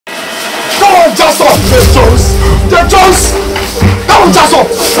just up. They just. That was just up.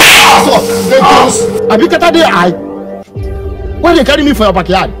 They just. Have you got that eye? Why they carry me for your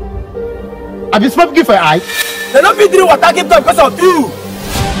backyard? Have you spoken for your eye? They don't be doing what I keep talking because of you.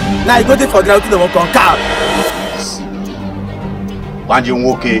 Now you go there for ground to the work on car. Banji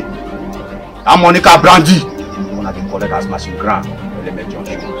okay. I'm Monica Brandy. One of the collect as machine grand. Eleme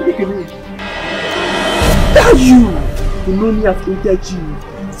junction. Tell you to know me as Itechi.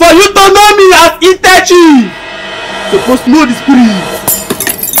 For you to know me as Itechi. Supposed to know the spirit.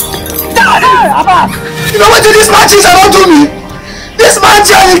 You know what this man is around to me? This man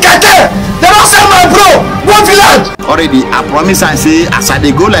here in Kete. They don't sell my bro. One village. Already, I promise and say as I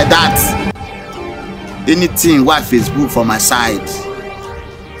dey go like that. Anything what Facebook for my side,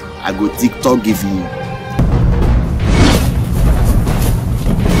 I go TikTok give you.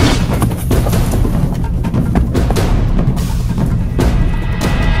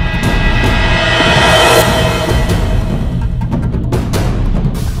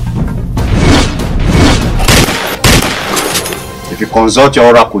 If you consult your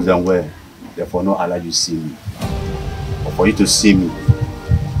oracles and well, therefore not allow you to see me. But for you to see me,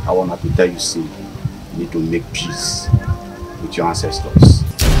 I want to tell you, see, you need to make peace with your ancestors.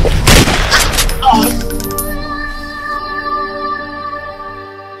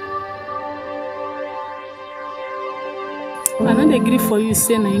 I don't agree for you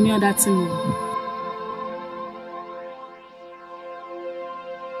saying any other thing.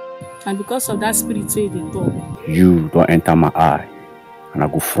 And because of that spirit way they talk. You don't enter my eye, and I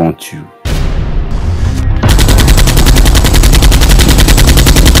go front you.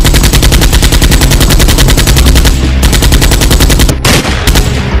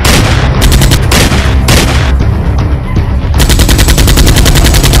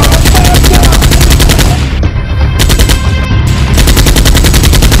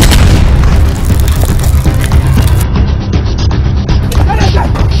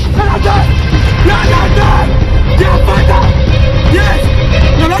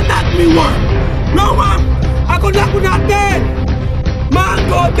 Man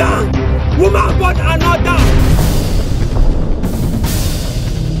go down, woman but another.